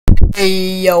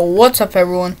Yo, what's up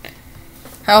everyone?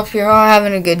 I hope you're all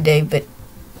having a good day,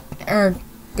 or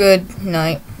good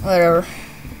night, whatever.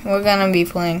 We're gonna be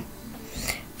playing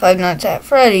Five Nights at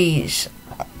Freddy's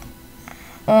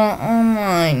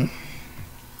online.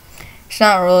 It's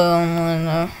not really online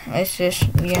though, it's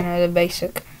just, the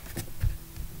basic.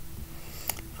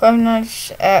 Five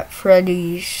Nights at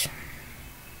Freddy's.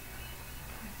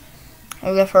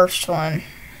 The first one.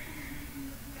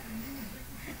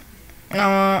 I'm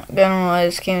not gonna lie,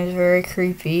 this game is very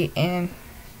creepy, and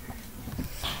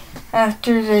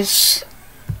after this,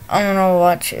 I'm gonna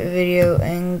watch a video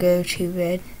and go to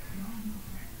bed.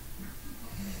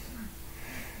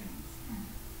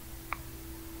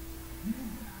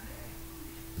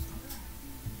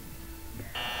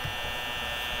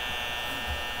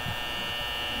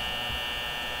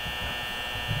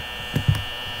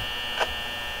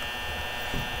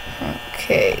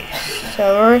 Okay, so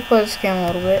I've already played this game a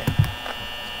little bit.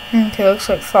 Okay, looks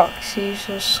like Foxy's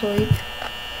asleep.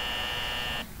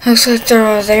 Looks like they're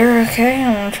all there. Okay,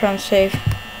 I'm gonna try and save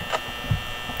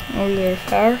over their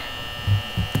power.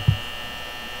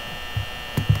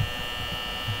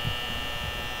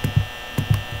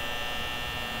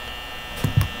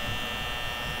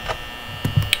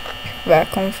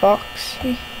 Back on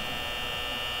Foxy.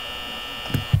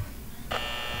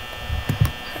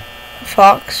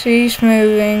 Foxy's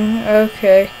moving.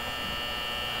 Okay.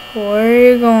 Where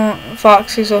are you going?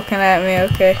 Foxy's looking at me.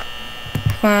 Okay.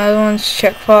 One of the other ones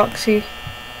check Foxy.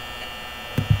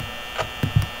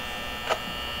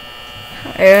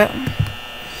 Yeah.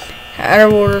 Out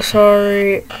of order,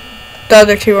 sorry. The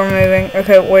other two are moving.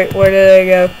 Okay, wait, where did they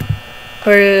go?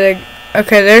 Where did they...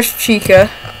 Okay, there's Chica.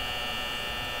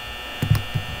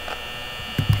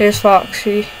 Here's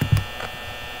Foxy.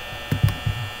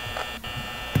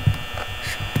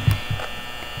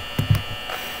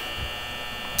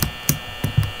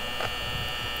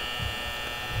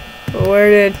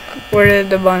 Where did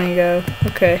the bunny go?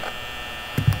 Okay.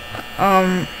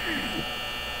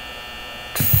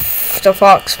 The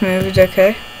fox moved,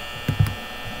 okay.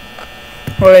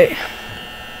 Wait.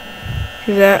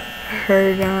 Is that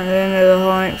her down at the end of the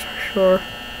line for sure?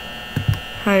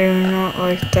 I do not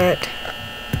like that.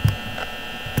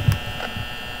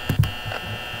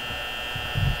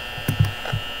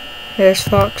 There's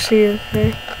Foxy,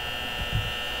 okay.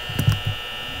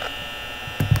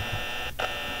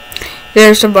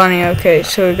 There's the bunny, okay,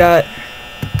 so we got...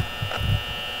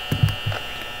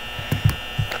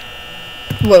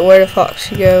 Wait, where did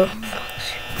Foxy go?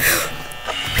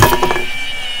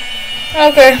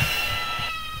 Okay.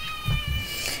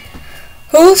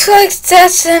 Looks like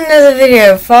that's the end of the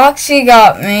video. Foxy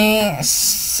got me.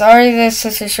 Sorry this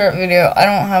is such a short video. I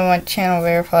don't have my channel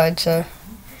verified, so...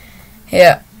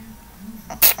 Yeah.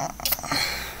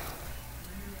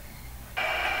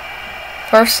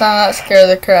 First time that scared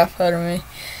the crap out of me.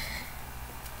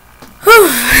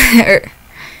 I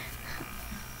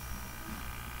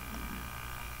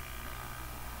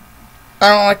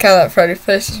don't like how that Freddy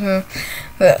face is moving.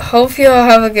 But hope you all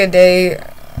have a good day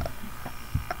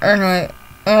or night.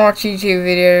 I watch a YouTube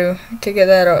video to get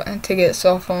that out and to get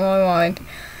stuff on my mind.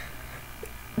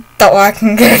 That way I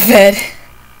can go to bed.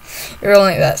 It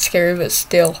really ain't that scary, but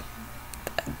still.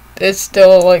 It's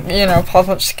still like,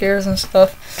 pop-up scares and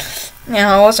stuff.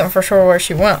 I wasn't for sure where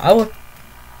she went. I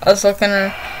was looking at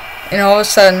her, all of a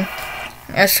sudden,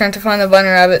 I was trying to find the bunny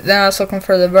rabbit, then I was looking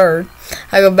for the bird.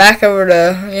 I go back over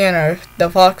to, the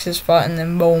fox's spot, and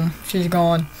then boom, she's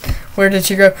gone. Where did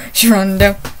she go? She run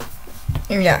down.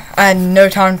 Yeah, I had no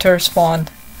time to respond.